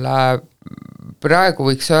juhul praegu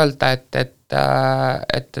võiks öelda,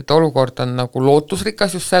 et olukord on nagu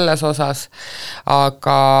lootusrikas just selles osas,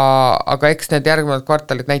 aga eks need järgnevad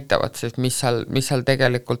kvartalid näitavad siis, mis seal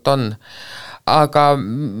tegelikult on. Aga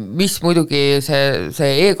mis muidugi see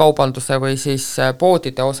e-kaubanduse või siis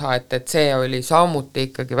poodide osa, et see oli samuti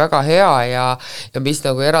ikkagi väga hea ja mis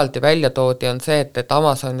nagu eraldi välja toodi, on see, et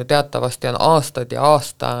Amazon ju teatavasti on aastaid ja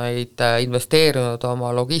aastaid investeerinud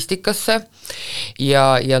oma logistikasse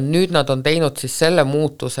ja nüüd nad on teinud siis selle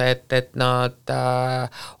muutuse, et nad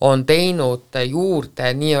on teinud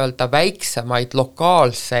juurde nii-öelda väiksemaid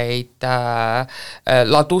lokaalseid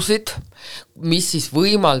ladusid, mis siis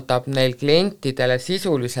võimaldab neil klientidele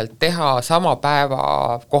sisuliselt teha sama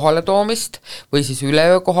päeva kohaletoomist või siis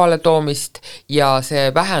üleöö kohaletoomist ja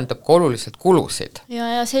see vähendab ka oluliselt kulusid.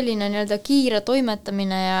 Ja selline nii-öelda kiire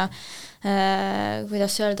toimetamine ja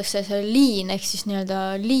kuidas see öeldakse, see liin ehk siis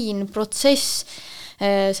nii-öelda liin protsess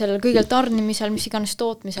sellel kõigel tarnimisel, mis iganes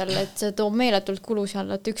tootmisel, et see toob meeletult kulusi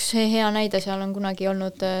alla, et üks hea näide seal on kunagi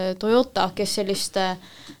olnud Toyota, kes sellist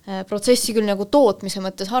protsessi küll nagu tootmise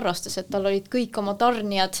mõttes harrastas, et tal olid kõik oma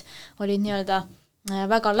tarnijad, olid nii-öelda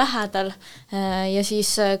väga lähedal ja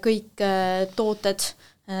siis kõik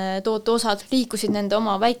tooteosad liikusid nende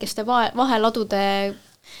oma väikeste vaheladude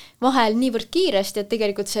vahel niivõrd kiiresti, et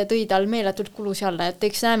tegelikult see tõi tal meeletult kulusi alla, et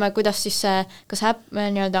eks näeme, kuidas siis see, kas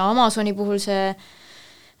nii-öelda Amazoni puhul see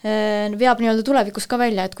veab nii-öelda tulevikus ka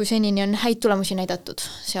välja, et kui senini on häid tulemusi näidatud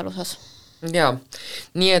seal osas. Jaa,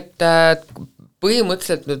 nii et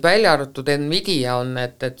põhimõtteliselt nüüd välja arvatud Nvidia on,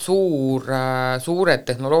 et suured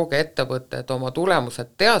tehnoloogiaettevõtted oma tulemused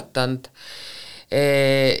teatanud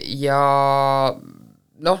ja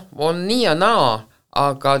noh, on nii ja naa,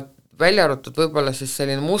 aga välja arvatud võib-olla siis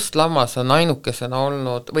selline must lammas on ainukesena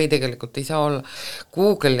olnud, või tegelikult ei saa olla,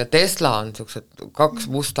 Google ja Tesla on niisugused 2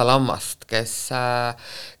 musta lammast,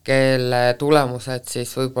 kelle tulemused siis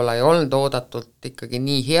võib-olla ei olnud oodatult ikkagi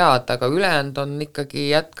nii head, aga ülejäänud on ikkagi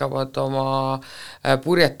jätkavad oma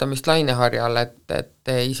purjetamist laineharjal,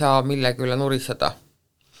 et ei saa millegi üle nuriseda.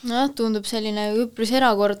 Noh, tundub selline üpris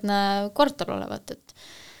erakordne kvartal olevat, et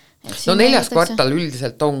no 4. kvartal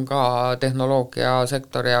üldiselt on ka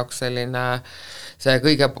tehnoloogiasektori jaoks selline see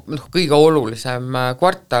kõige olulisem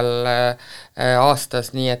kvartal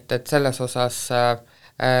aastas, nii et selles osas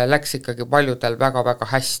läks ikkagi paljudel väga-väga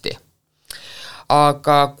hästi.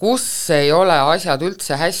 Aga kus ei ole asjad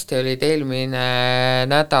üldse hästi, olid eelmine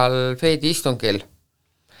nädal Fedi istungil.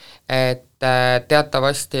 Et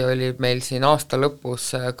teatavasti oli meil siin aasta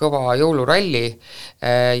lõpus kõva jõuluralli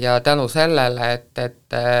ja tänu sellele,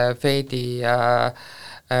 et Fedi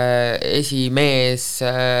esimees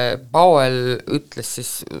Powell ütles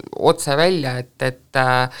siis otse välja, et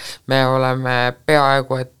me oleme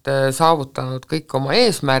peaaegu et saavutanud kõik oma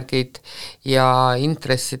eesmärgid ja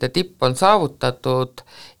intresside tipp on saavutatud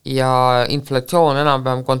ja inflatsioon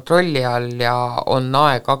enam-vähem kontrolli all ja on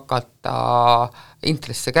aeg hakata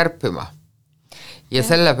intresse kärpima. Ja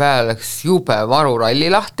selle peale läks jube maruralli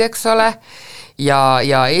lahti, eks ole,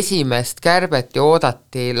 ja esimest kärbet ju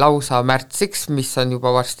oodati lausa märtsiks, mis on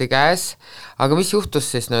juba varsti käes, aga mis juhtus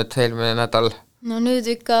siis nüüd eelmine nädal? No nüüd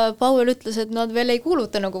ikka Powell ütles, et nad veel ei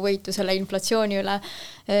kuuluta nagu võitu selle inflatsiooni üle,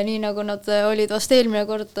 nii nagu nad olid vast eelmine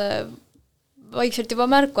kord vaikselt juba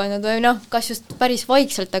märku andnud või noh, kas just päris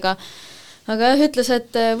vaikselt, aga jah, ütles,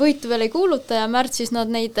 et võitu veel ei kuuluta ja märtsis nad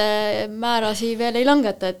neid määrasi veel ei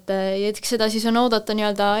langeta, et seda siis on oodata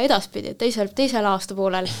nii-öelda edaspidi, teisel aasta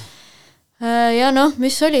poolel. Ja noh,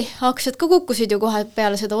 mis oli, aktsiad ka kukkusid ju kohe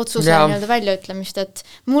peale seda otsuse nii-öelda väljaütlemist, et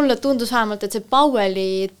mulle tundus vähemalt, et see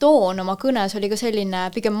Powelli toon oma kõnes oli ka selline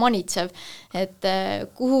pigem manitsev, et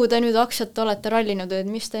kuhu te nüüd aktsiat olete rallinud, et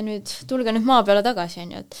mis te nüüd, tulge nüüd maa peale tagasi,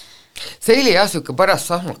 on ju, et see oli jah siuke paras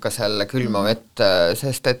sahmakas jälle külma vett,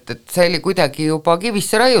 sest et see oli kuidagi juba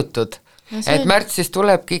kivisse raiutud, et märtsis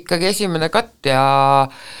tulebki ikkagi esimene katt ja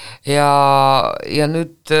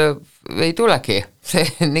nüüd ei tulegi, see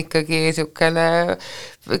on ikkagi siukene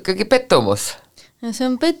ikkagi pettumus. See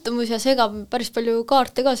on pettumus ja segab päris palju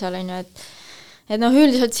kaarte ka seal, on ju, et noh,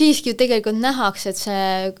 üldiselt siiski tegelikult nähakse, et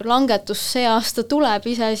see langetus see aasta tuleb,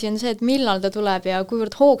 iseasi on see, et millal ta tuleb ja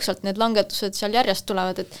kuivõrd hoogsalt need langetused seal järjest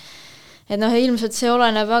tulevad, et noh, ilmselt see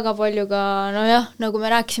oleneb väga palju ka, no jah, nagu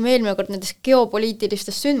me rääkisime eelmine kord nendest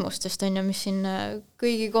geopoliitilistest sündmustest, on ju, mis siin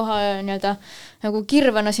kõigi koha nii-öelda nagu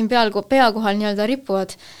kirvena siin pea kohal nii-öelda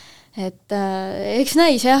ripuvad. Et eks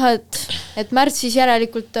näis jah, et märtsis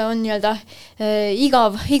järelikult on nii-öelda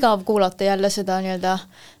igav kuulata jälle seda nii-öelda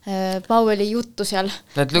Powelli juttu seal.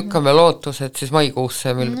 Need lükkame lootused siis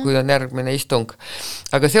maikuusse, kui on järgmine istung.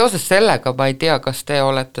 Aga seoses sellega ma ei tea, kas te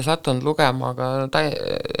olete sattunud lugema, aga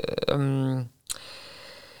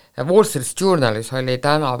Wall Street Journalis oli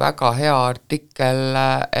täna väga hea artikkel,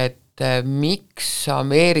 et miks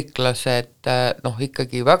ameeriklased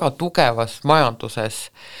ikkagi väga tugevas majanduses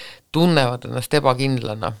tunnevad ennast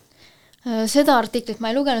ebakindlana. Seda artiklit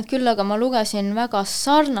ma ei lugenud küll, aga ma lugesin väga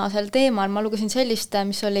sarnasel teemal, ma lugesin sellist,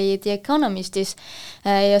 mis oli The Economistis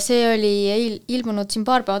ja see oli ilmunud siin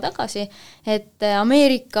paar päeva tagasi, et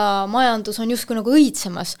Ameerika majandus on justkui nagu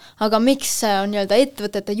õitsemas, aga miks on nii-öelda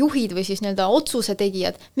ettevõtete juhid või siis nii-öelda otsuse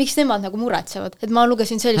tegijad, miks nemad nagu muretsevad, et ma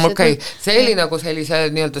lugesin sellist see oli nagu sellise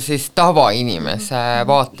nii-öelda siis tavainimese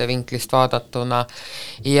vaatevinklist vaadatuna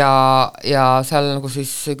ja seal nagu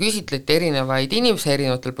siis küsitleti erinevaid inimesi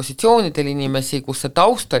erinevatel positsioonidel inimesi, kus see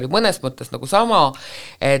taust oli mõnes mõttes nagu sama,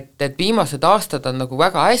 et viimased aastad on nagu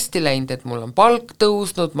väga hästi läinud, et mul on palk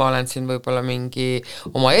tõusnud, ma olen siin võib-olla mingi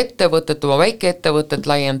oma väikeettevõtet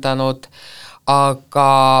laiendanud, aga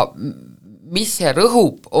mis see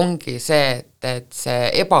rõhub, ongi see, et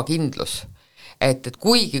see ebakindlus, et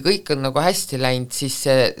kuigi kõik on nagu hästi läinud, siis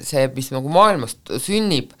see, mis nagu maailmast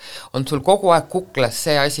sünnib, on sul kogu aeg kuklas,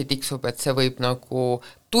 see asi tiksub, et see võib nagu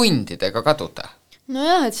tundidega kaduda.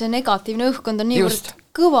 Nojah, et see negatiivne õhkkond on niivõrd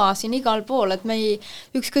kõva siin igal pool, et me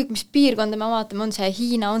ükskõik mis piirkonda me vaatame, on see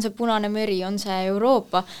Hiina, on see Punane meri, on see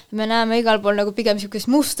Euroopa, me näeme igal pool nagu pigem niisugust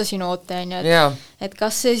mustasi noote, et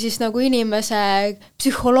kas see siis nagu inimese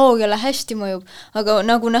psühholoogiale hästi mõjub, aga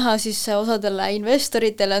nagu näha siis osadele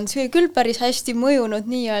investoritele on see küll päris hästi mõjunud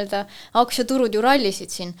nii-öelda aktsiaturud ju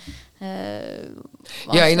rallisid siin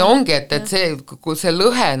ja ei no ongi, et see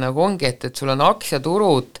lõhe nagu ongi, et sul on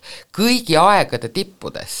aktsiaturud kõigi aegade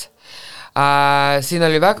tippudes. Siin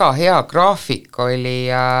oli väga hea graafik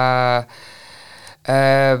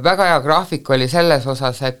oli selles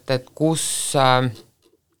osas, et kus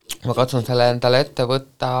ma katsun selle endale ette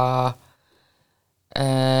võtta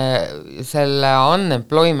selle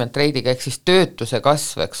unemployment rate'iga ehk siis töötuse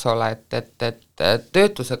kasv, eks ole, et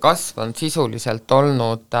töötuse kasv on sisuliselt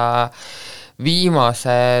olnud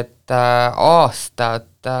viimased aastad,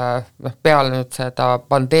 peale nüüd seda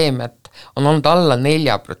pandeemiat on olnud alla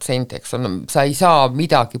 4%, eks on, sa ei saa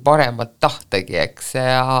midagi paremat tahtegi, eks,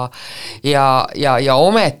 ja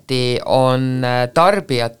ometi on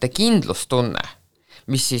tarbijate kindlustunne,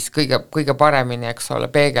 mis siis kõige paremini, eks ole,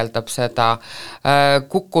 peegeldab seda,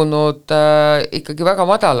 kukkunud ikkagi väga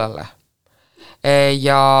madalale.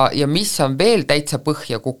 Ja mis on veel täitsa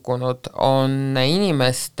põhja kukkunud, on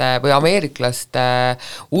inimeste või ameeriklaste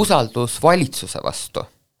usaldus valitsuse vastu.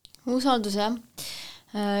 Usaldus, jah.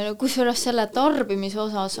 Kusjuures selle tarbimise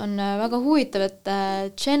osas on väga huvitav, et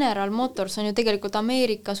General Motors on ju tegelikult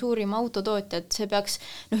Ameerika suurim autotootja, et see peaks,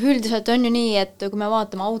 üldiselt on ju nii, et kui me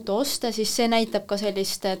vaatame auto oste, siis see näitab ka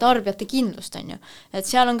sellist tarbijate kindlust, on ju. Et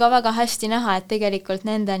seal on ka väga hästi näha, et tegelikult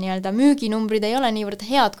nende nii-öelda müüginumbrid ei ole niivõrd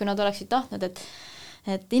head, kui nad oleksid tahtnud,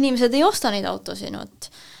 et inimesed ei osta neid autosid,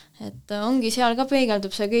 et ongi seal ka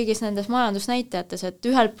peegeldub see kõigis nendes majandusnäitajates, et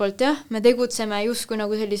ühelt poolt jah, me tegutseme justkui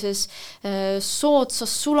nagu sellises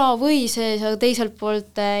soodsas sulavõi sees, aga teiselt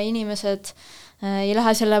poolt inimesed ei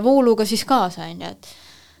lähe selle vooluga siis kaasa, et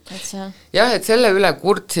see... Jah, et selle üle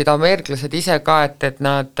kurtsid ameeriklased ise ka, et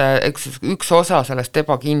nad, üks osa sellest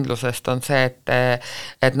ebakindlusest on see,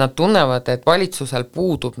 et nad tunnevad, et valitsusel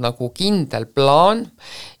puudub nagu kindel plaan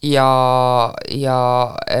ja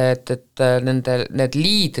et need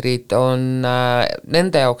liidrid on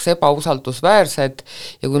nende jaoks ebausaldusväärsed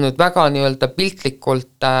ja kui nüüd väga nii-öelda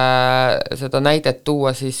piltlikult seda näidet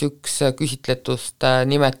tuua, siis üks küsitletust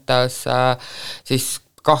nimetas siis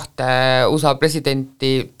 2 USA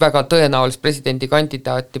presidenti, väga tõenäolist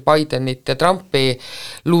presidendikandidaati Bidenit ja Trumpi,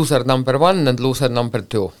 loser number 1 and loser number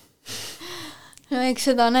 2. No eks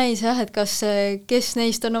seda näis jah, et kes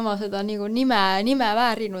neist on oma seda nagu nime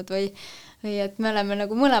väärinud või et me oleme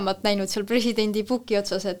nagu mõlemad näinud seal presidendi puki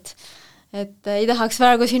otsas, et ei tahaks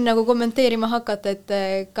praegu siin nagu kommenteerima hakata, et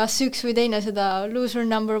kas üks või teine seda loser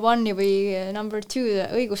number 1 või number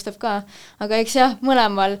 2 õigustab ka, aga eks jah,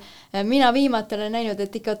 mõlemal mina viimati olen näinud,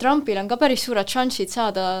 et ikka Trumpil on ka päris suured šansid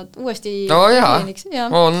saada uuesti presidendiks.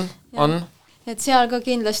 On. Et seal ka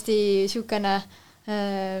kindlasti niisugune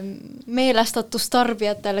meelestatus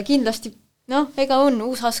tarbijatele kindlasti, ega on,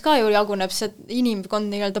 USA-s ka ju jaguneb see inimkond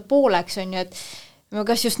nii-öelda pooleks, on ju, et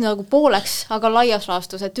kas just nagu pooleks, aga laias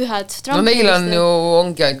laastus, et ühed neil on ju,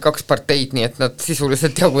 ongi ainult 2 parteid, nii et nad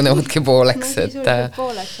sisuliselt jagunevadki pooleks,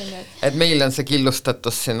 et meil on see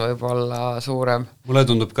killustatus siin võib-olla suurem. Mulle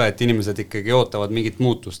tundub ka, et inimesed ikkagi ootavad mingit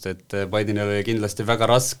muutust, et Bidenil oli kindlasti väga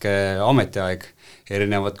raske ametiaeg,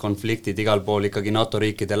 erinevad konfliktid igal pool ikkagi NATO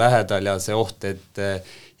riikide lähedal ja see oht, et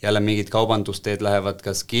jälle mingid kaubandusteed lähevad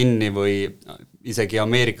kas kinni või isegi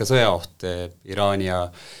Ameerika sõjaoht Iraani ja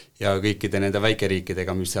kõikide nende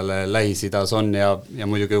väikeriikidega, mis seal Lähis-Idas on ja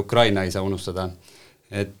muidugi Ukraina ei saa unustada.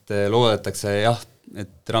 Et loodetakse jah,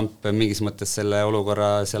 et Trump mingis mõttes selle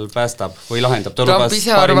olukorra seal päästab või lahendab. Trump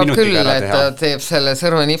ise arvab küll, et ta teeb selle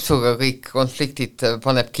sõrmenipsuga kõik konfliktid,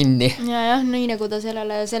 paneb kinni. Ja, nii nagu ta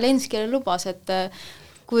sellele Zelenskile lubas, et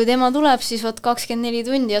kui tema tuleb, siis 24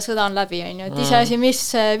 tundi ja sõda on läbi, et iseasi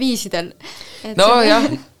mis viisidel. Jah,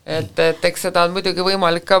 et eks seda on muidugi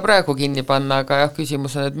võimalik ka praegu kinni panna, aga jah,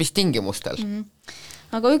 küsimus on, et mis tingimustel.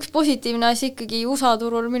 Aga üks positiivne asi ikkagi USA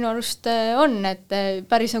turul minu arust on, et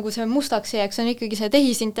päris nagu see mustaks jääks on ikkagi see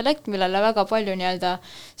tehisintellekt, millele väga palju nii-öelda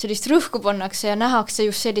sellist rõhku pannakse ja nähakse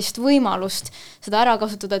just sellist võimalust seda ära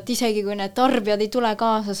kasutada, et isegi kui need tarbijad ei tule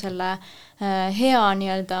kaasa selle hea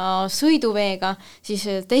nii-öelda sõiduveega, siis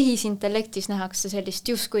tehisintellektis nähakse sellist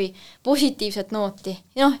justkui positiivset nooti.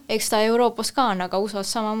 Eks ta Euroopas ka on, aga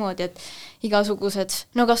USA-s samamoodi, et igasugused,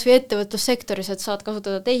 kas või ettevõtlussektoris, et saad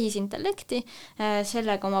kasutada tehisintellekti,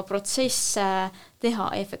 sellega oma protsesse teha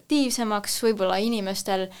efektiivsemaks, võib-olla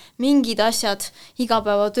inimestel mingid asjad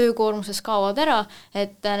igapäeva töökoormuses kaovad ära,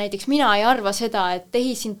 et näiteks mina ei arva seda, et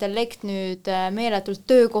tehisintellekt nüüd meeletult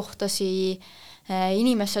töökohtasi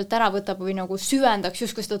inimestelt ära võtab või nagu süvendaks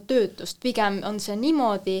justkui seda töötust. Pigem on see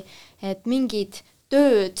niimoodi, et mingid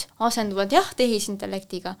tööd asenduvad jah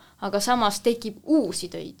tehisintellektiga, aga samas tekib uusi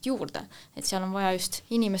töid juurde. Et seal on vaja just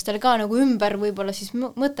inimestele ka nagu ümber võib-olla siis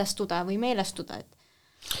mõtestuda või meelestuda.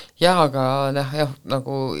 jah, aga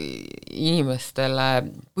nagu inimestele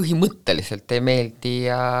põhimõtteliselt ei meeldi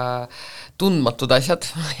tundmatud asjad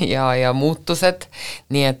ja muutused,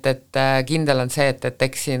 nii et kindel on see, et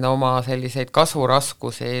eks siin oma selliseid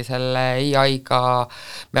kasvuraskusi selle AI-ga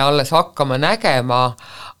me alles hakkame nägema,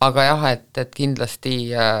 aga jah, et kindlasti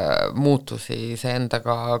muutusi see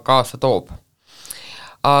endaga kaasa toob.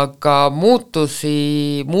 Aga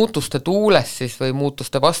muutuste tuules siis või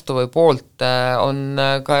muutuste vastu või poolt on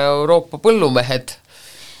ka Euroopa põllumehed.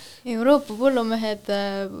 Euroopa põllumehed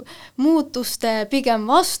muutuste pigem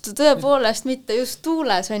vastu, tõepoolest mitte just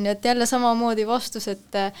tuules on ju, et jälle samamoodi vastus,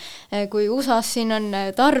 et kui USAs siin on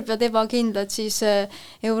tarbijad ebakindlad, siis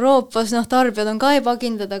Euroopas tarbijad on ka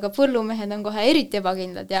ebakindlad, aga põllumehed on kohe eriti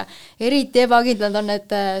ebakindlad ja eriti ebakindlad on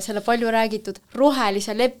need selle palju räägitud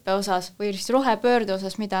rohelise leppe osas või siis rohepöörde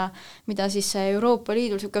osas, mida siis Euroopa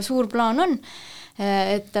Liidul siuke suur plaan on,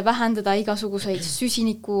 et vähendada igasuguseid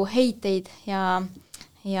süsinikuheiteid ja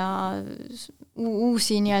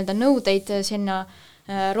uusi nii-öelda nõudeid sinna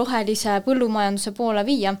rohelise põllumajanduse poole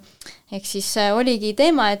viia. Ehk siis oligi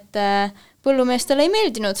teema, et põllumeestele ei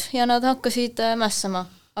meeldinud ja nad hakkasid mässama.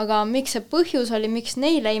 Aga miks see põhjus oli, miks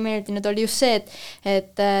neile ei meeldinud, oli just see,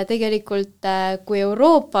 et tegelikult kui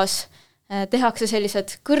Euroopas tehakse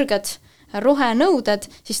sellised kõrged rohenõuded,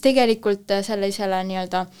 siis tegelikult sellisele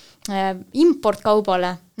nii-öelda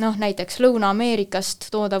importkaubale, näiteks Lõuna-Ameerikast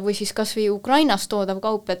toodav või siis kas või Ukrainast toodav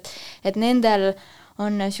kaup, et nendel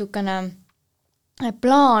on niisugune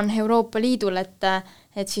plaan Euroopa Liidul,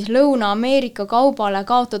 et siis Lõuna-Ameerika kaubale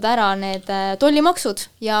kaotada ära need tollimaksud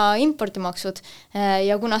ja impordimaksud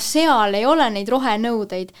ja kuna seal ei ole neid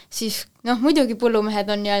rohenõudeid, siis muidugi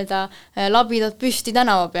põllumehed on nii-öelda labidad püsti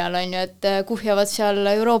tänava peal, on ju, et kuhjavad seal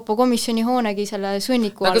Euroopa Komisjoni hoonegi selle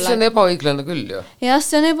sõnniku alla. Aga see on ebaõiglane küll ju. Jah,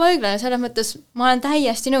 see on ebaõiglane, selles mõttes ma olen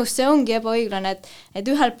täiesti nõus, see ongi ebaõiglane,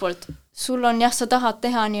 et ühelt poolt sul on sa tahad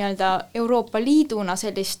teha nii-öelda Euroopa Liiduna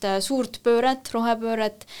sellist suurt pööret,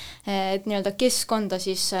 rohepööret, et nii-öelda keskkonda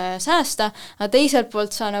siis säästa, aga teiselt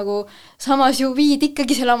poolt sa nagu samas ju viid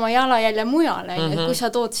ikkagi selle oma jalajälje mujale, et kui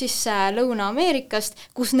sa tood sisse Lõuna-Ameerikast,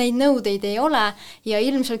 kus neid nõudeid ei ole ja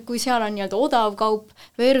ilmselt kui seal on nii-öelda odav kaup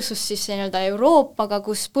versus siis nii-öelda Euroopaga,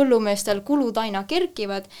 kus põllumeestel kulud aina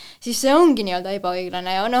kerkivad, siis see ongi nii-öelda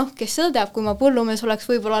ebaõiglane ja kes seda teab, kui ma põllumees oleks,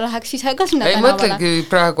 võib-olla läheks ise ka sinna tänavale. Ei mõtlengi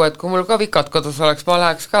praegu, et kui mul ka vikat kodus oleks, ma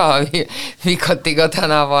läheks ka vikatiga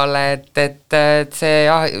tänavale, et see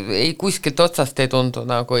ei kuskilt otsast ei tundu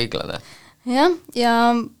nagu õiglane. Jah, ja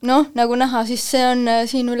nagu näha, siis see on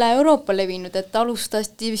siin üle Euroopa levinud, et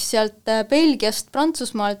alustati vist sealt Belgiast,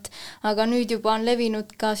 Prantsusmaalt, aga nüüd juba on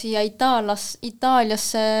levinud ka siia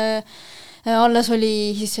Itaaliasse, alles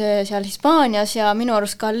oli siis seal Hispaanias ja minu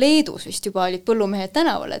arust ka Leedus vist juba olid põllumehed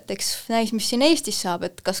tänaval, et eks näis, mis siin Eestis saab,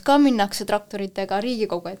 et kas ka minnakse traktoritega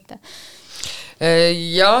Riigikogu ette?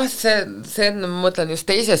 Jah, see on, ma mõtlen just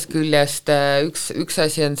teisest küljest, üks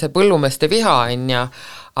asi on see põllumeeste viha,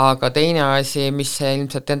 aga teine asi, mis see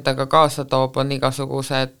ilmselt endaga kaasa toob, on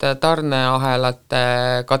igasugused tarneahelate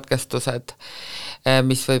katkestused,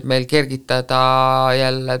 mis võib meil kergitada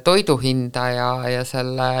jälle toiduhinda ja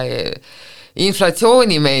selle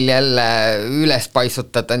inflatsiooni meil jälle üles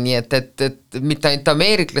paisutada, nii et mitte ainult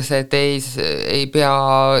ameeriklased ei pea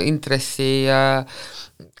intressi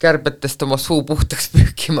kärbetest oma suu puhtaks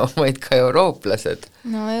pühkima, vaid ka eurooplased.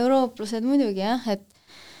 Eurooplased muidugi jah, et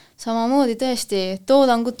samamoodi tõesti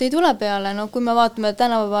toodangut ei tule peale, kui me vaatame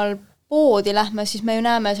tänaval poodi lähme, siis me ju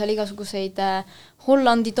näeme seal igasuguseid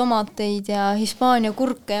Hollandi tomateid ja Hispaania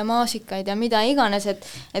kurke ja maasikaid ja mida iganes,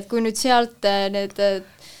 et kui nüüd sealt need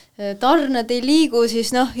tarned ei liigu,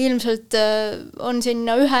 siis ilmselt on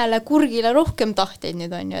sinna ühele kurgile rohkem tahteid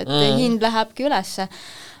nüüd on ju, et hind lähebki ülesse.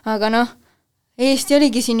 Aga Eesti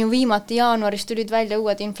oligi siin ju viimati jaanuaris tulid välja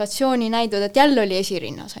uued inflatsiooni näidud, et jälle oli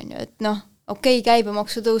esirinnas on ju, et okei,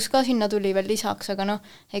 käibemaksu tõus ka sinna tuli veel lisaks, aga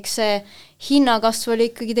eks see hinnakasv oli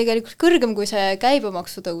ikkagi tegelikult kõrgem, kui see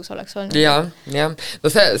käibemaksu tõus oleks olnud. Jah.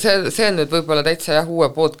 See on nüüd võib-olla täitsa uue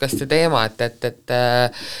podcasti teema,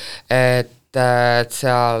 et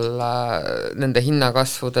seal nende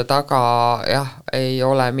hinnakasvude taga ei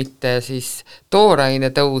ole mitte siis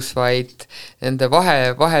tooraine tõus, vaid nende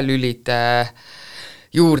vahelülide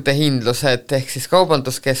juurdehindlused, ehk siis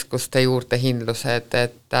kaubanduskeskuste juurdehindlused,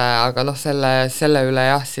 aga selle üle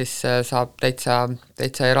siis saab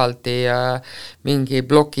täitsa eraldi mingi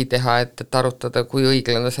bloki teha, et arutada, kui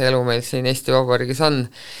õiglane see elu meil siin Eesti Vabariigis on.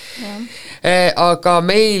 Aga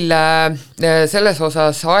meil selles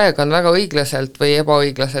osas aeg on väga õiglaselt või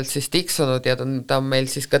ebaõiglaselt siis tiksunud ja ta on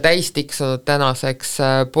meil siis ka täis tiksunud tänaseks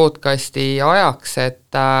podcasti ajaks,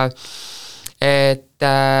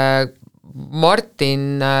 et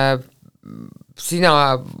Martin, sina,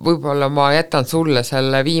 võib-olla ma jätan sulle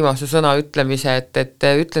selle viimase sõna ütlemise, et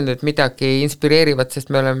ütle nüüd midagi inspireerivat, sest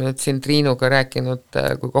me oleme nüüd siin Triinuga rääkinud,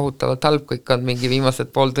 kui kohutavalt halb kõik on mingi viimased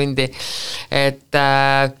pool tundi, et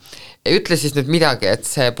ütle siis nüüd midagi, et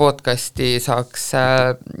see podcasti saaks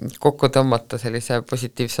kokku tõmmata sellise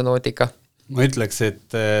positiivse noodiga. Ma ütleks,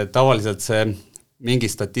 et tavaliselt see mingi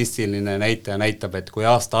statistiline näitaja näitab, et kui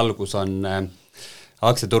aasta algus on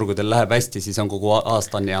aktsiaturgudel läheb hästi, siis on kogu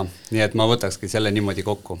aasta on hea. Nii et ma võtakski selle niimoodi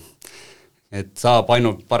kokku. Et saab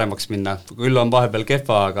ainult paremaks minna. Küll on vahepeal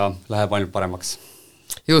kehva, aga läheb ainult paremaks.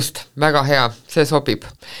 Just, väga hea, see sobib.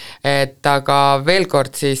 Et aga veel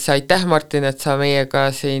kord siis aitäh, Martin, et sa meiega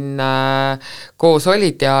siin koos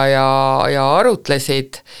olid ja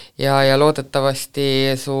arutlesid ja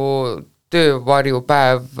loodetavasti su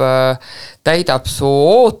töövarjupäev täidab su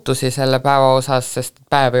ootusi selle päeva osas, sest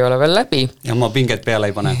päev ei ole veel läbi. Ja ma pinget peale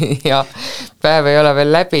ei pane. Ja päev ei ole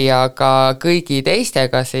veel läbi, aga kõigi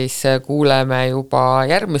teistega siis kuuleme juba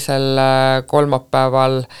järgmisel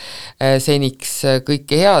kolmapäeval. Seniks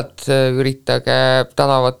kõike head, üritage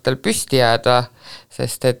tänavatel püsti jääda,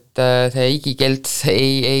 sest et see igikelts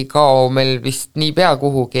ei kao meil vist nii pea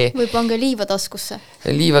kuhugi. Või pange liiva taskusse.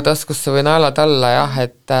 Liiva taskusse või naelad alla, jah,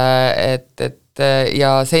 et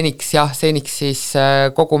ja seniks siis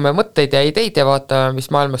kogume mõtteid ja ideid ja vaatame, mis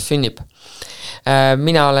maailmas sünnib.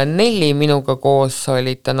 Mina olen Nelli, minuga koos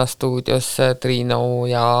olid täna stuudios Triinu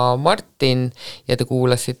ja Martin ja te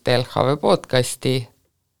kuulasite LHV podcasti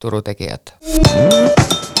Turutegijad.